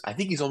moves. I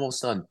think he's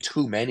almost done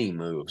too many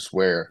moves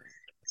where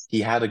he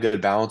had a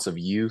good balance of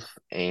youth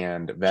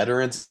and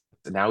veterans.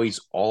 And now he's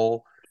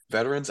all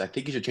veterans. I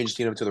think he should change his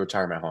team to the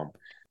retirement home.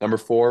 Number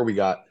 4, we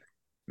got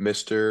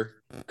Mr.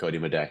 Cody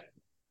Madej.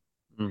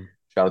 Mm.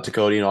 Shout out to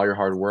Cody and all your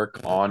hard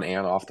work on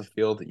and off the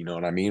field. You know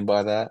what I mean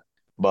by that.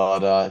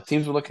 But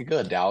teams were looking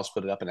good. Dallas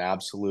put it up an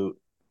absolute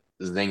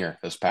zinger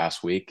this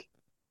past week.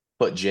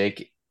 Put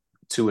Jake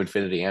to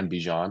infinity and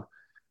Bijan.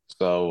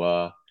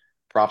 So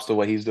props to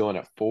what he's doing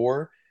at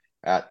 4.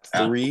 At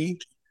 3,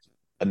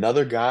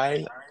 another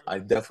guy I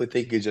definitely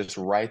think is just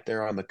right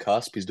there on the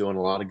cusp. He's doing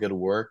a lot of good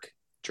work,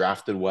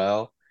 drafted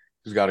well.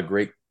 He's got a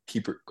great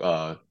keeper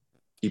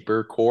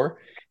core,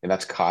 and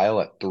that's Kyle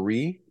at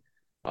 3.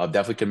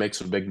 Definitely can make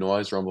some big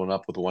noise, rumbling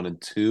up with 1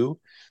 and 2.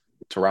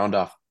 To round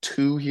off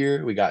 2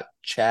 here, we got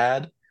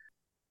Chad.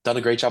 Done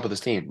a great job with his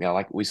team.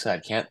 Like we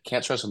said,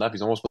 can't stress enough.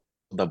 He's almost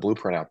the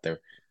blueprint out there.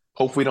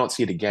 hopefully we don't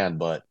see it again,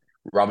 but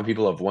robbing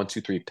people of 1,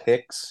 2, 3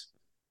 picks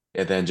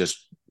and then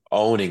just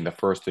owning the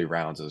first 3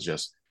 rounds is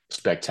just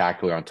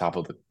spectacular on top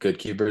of the good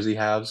keepers he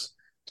has.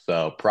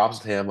 So props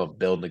to him of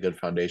building a good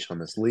foundation on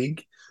this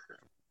league.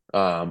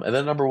 And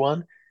then number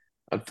one,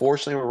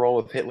 unfortunately, we're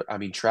rolling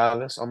with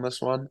Travis on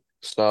this one.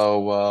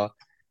 So,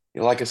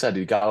 like I said,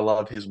 you gotta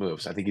love his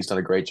moves. I think he's done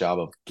a great job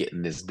of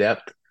getting his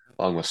depth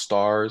along with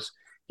stars.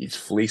 He's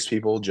fleeced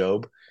people,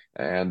 Job,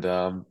 and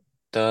done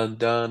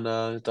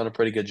a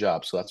pretty good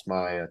job. So that's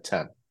my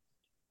 10.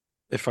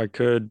 If I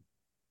could,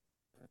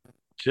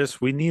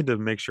 just we need to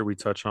make sure we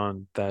touch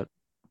on that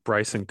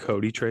Bryce and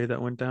Cody trade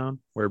that went down,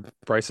 where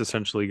Bryce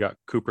essentially got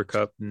Cooper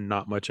Cup,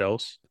 not much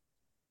else.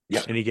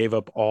 Yeah. And he gave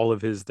up all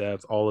of his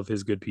depth, all of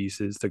his good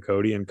pieces to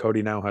Cody. And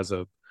Cody now has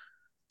a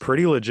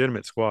pretty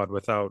legitimate squad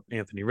without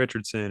Anthony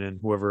Richardson and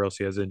whoever else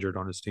he has injured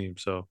on his team.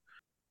 So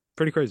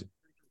pretty crazy.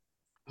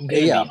 I'm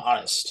gonna be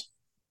honest.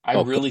 I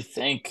Oh, really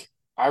think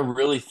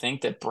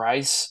that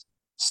Bryce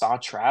saw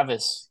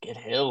Travis get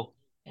Hill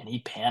and he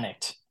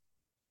panicked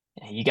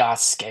and he got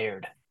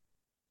scared.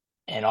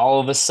 And all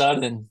of a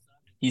sudden,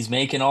 he's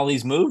making all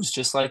these moves,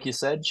 just like you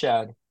said,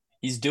 Chad.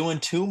 He's doing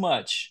too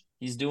much.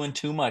 He's doing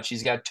too much.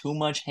 He's got too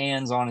much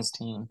hands on his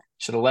team.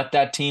 Should have let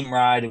that team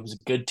ride. It was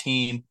a good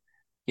team.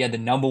 He had the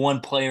number one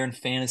player in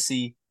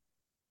fantasy.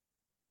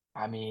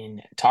 I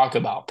mean, talk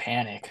about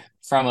panic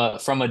from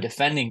a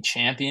defending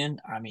champion.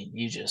 I mean,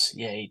 you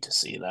hate to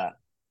see that.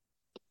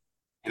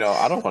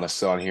 I don't want to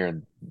sit on here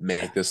and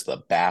make this the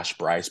Bash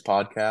Bryce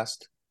podcast,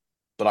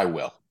 but I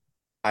will.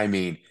 I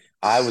mean,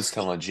 I was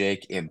telling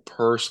Jake in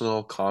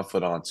personal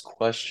confidence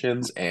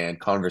questions and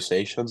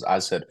conversations. I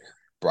said,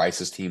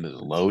 Bryce's team is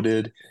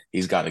loaded.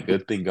 He's got a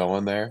good thing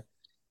going there.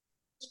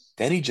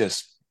 Then he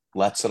just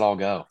lets it all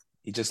go.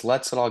 He just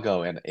lets it all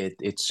go. And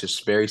it's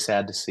just very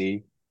sad to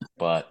see,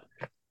 but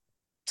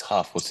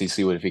tough. We'll see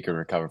if he can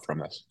recover from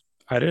this.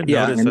 I didn't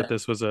notice that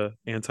this was a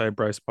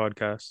anti-Bryce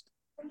podcast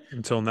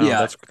until now.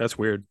 Yeah. That's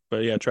weird.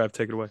 But yeah, Trav,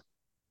 take it away.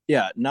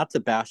 Yeah, not to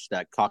bash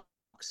that cock.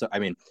 So,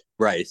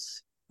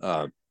 Bryce.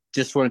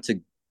 Just wanted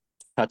to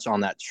touch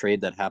on that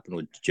trade that happened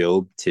with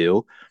Job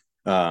too.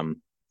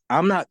 I'm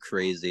not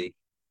crazy.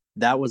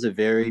 That was a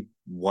very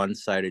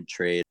one-sided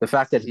trade. The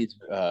fact that he's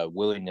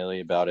willy-nilly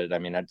about it,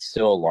 that's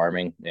still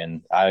alarming.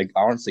 And I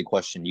honestly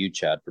question you,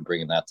 Chad, for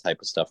bringing that type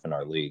of stuff in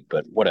our league.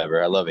 But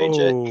whatever. I love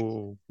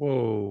AJ.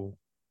 Whoa.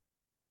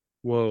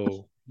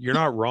 You're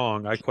not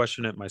wrong. I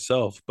question it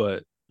myself,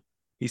 but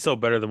he's still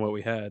better than what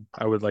we had,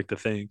 I would like to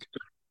think.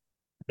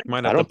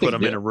 Might have to put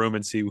him in a room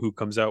and see who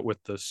comes out with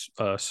the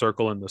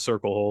circle and the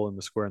circle hole and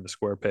the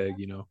square peg.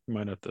 You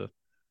might have to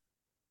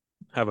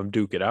have him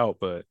duke it out,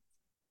 but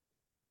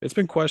it's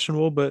been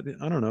questionable. But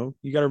I don't know.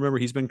 You got to remember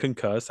he's been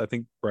concussed. I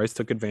think Bryce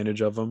took advantage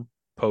of him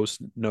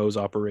post nose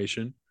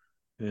operation,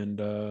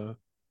 and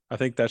I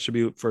think that should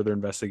be further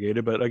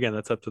investigated. But again,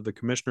 that's up to the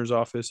commissioner's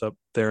office up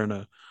there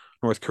in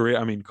North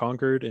Korea.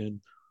 Concord, and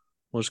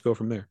we'll just go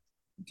from there.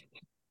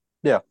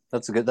 Yeah,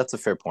 that's a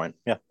fair point.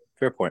 Yeah,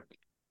 fair point.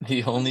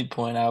 The only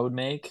point I would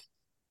make,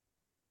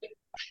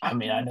 I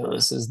know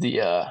this is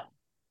the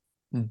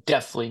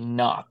definitely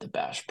not the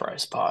Bash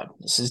Price pod.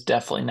 This is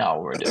definitely not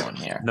what we're doing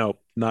here. No,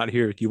 not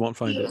here. You won't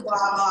find it.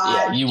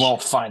 Yeah, you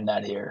won't find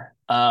that here.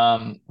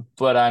 But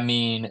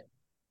a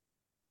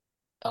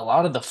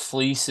lot of the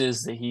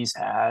fleeces that he's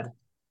had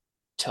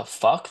to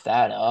fuck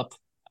that up.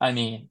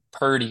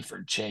 Purdy for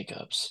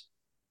Jacobs.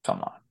 Come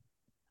on,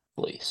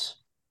 fleece.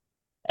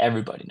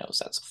 Everybody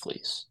knows that's a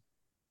fleece.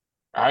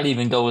 I'd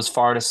even go as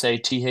far to say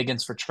T.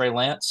 Higgins for Trey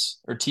Lance,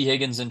 or T.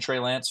 Higgins and Trey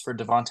Lance for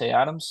Devontae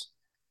Adams.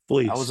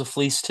 Fleece. That was a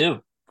fleece too.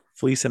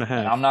 Fleece and a half.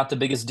 And I'm not the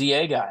biggest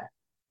DA guy.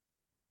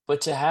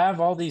 But to have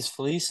all these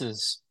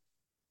fleeces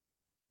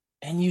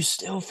and you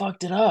still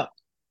fucked it up.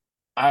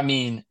 I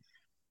don't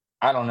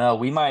know.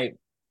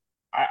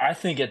 I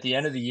think at the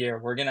end of the year,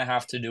 we're going to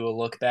have to do a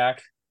look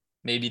back.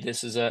 Maybe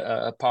this is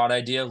a pod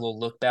idea. We'll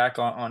look back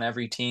on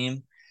every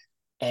team.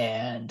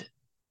 And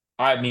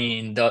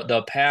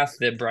the path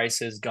that Bryce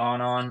has gone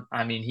on,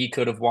 he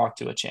could have walked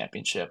to a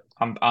championship.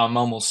 I'm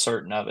almost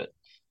certain of it.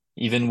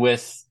 Even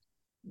with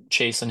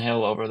Chase and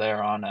Hill over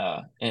there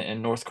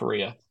in North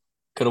Korea,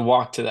 could have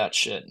walked to that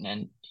shit,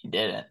 and he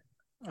didn't.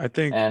 I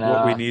think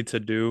what we need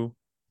to do,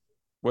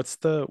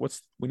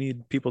 we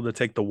need people to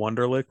take the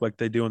Wonderlick like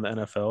they do in the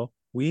NFL.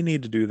 We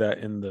need to do that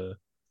in the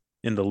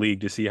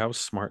league to see how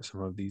smart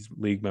some of these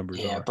league members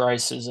are. Yeah,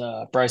 Bryce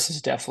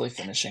is definitely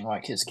finishing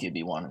like his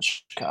QB1 in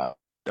Chicago.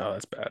 Oh,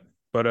 that's bad.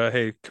 But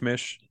hey,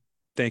 Kamish,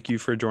 thank you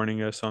for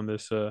joining us on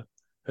this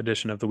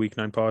edition of the Week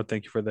 9 pod.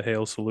 Thank you for the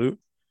hail salute,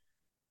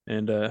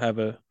 and have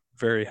a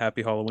very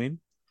happy Halloween.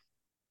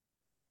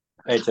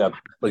 Hey, Chad.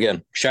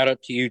 Again, shout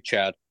out to you,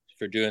 Chad,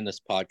 for doing this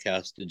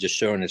podcast and just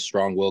showing his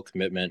strong will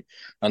commitment.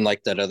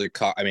 Unlike that other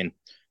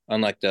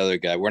unlike the other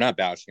guy, we're not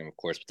bashing him, of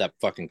course, but that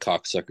fucking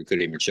cocksucker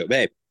couldn't even show.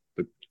 Hey,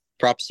 but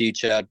props to you,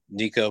 Chad,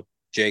 Nico,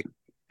 Jake.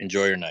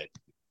 Enjoy your night.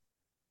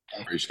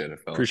 Appreciate it,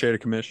 fellas. Appreciate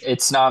it, Kamish.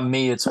 It's not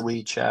me, it's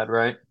we, Chad,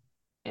 right?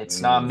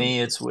 It's not me,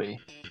 it's we.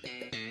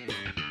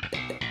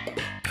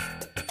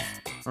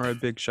 All right,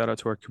 big shout out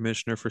to our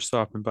commissioner for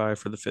stopping by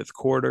for the fifth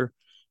quarter.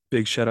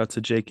 Big shout out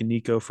to Jake and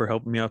Nico for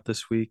helping me out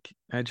this week.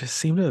 I just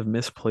seem to have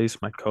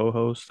misplaced my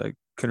co-host. I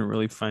couldn't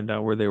really find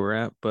out where they were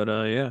at, but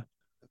yeah,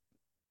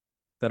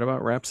 that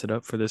about wraps it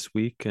up for this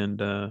week.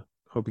 And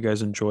hope you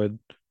guys enjoyed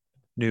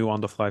new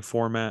on the fly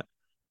format.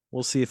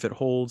 We'll see if it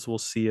holds. We'll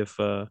see if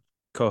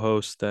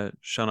co-host that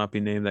shall not be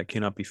named, that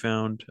cannot be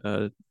found.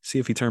 See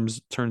if he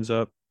turns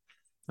up.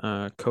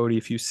 Cody,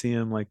 if you see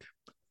him, like,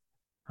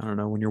 I don't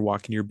know, when you're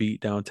walking your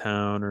beat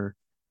downtown, or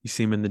you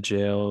see him in the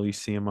jail, you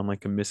see him on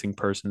like a missing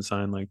person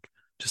sign, like,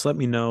 just let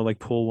me know. Like,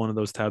 pull one of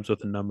those tabs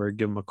with a number,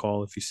 give him a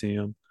call if you see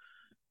him.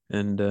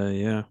 And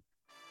yeah,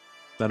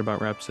 that about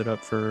wraps it up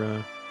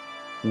for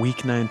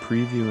week 9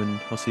 preview, and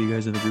I'll see you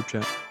guys in the group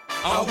chat.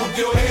 I whoop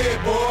your head,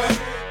 boy.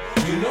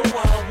 You know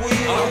why I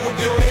win. I whoop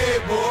your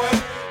head, boy.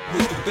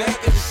 With the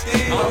back of the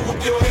steel. I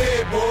whoop your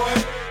head, boy.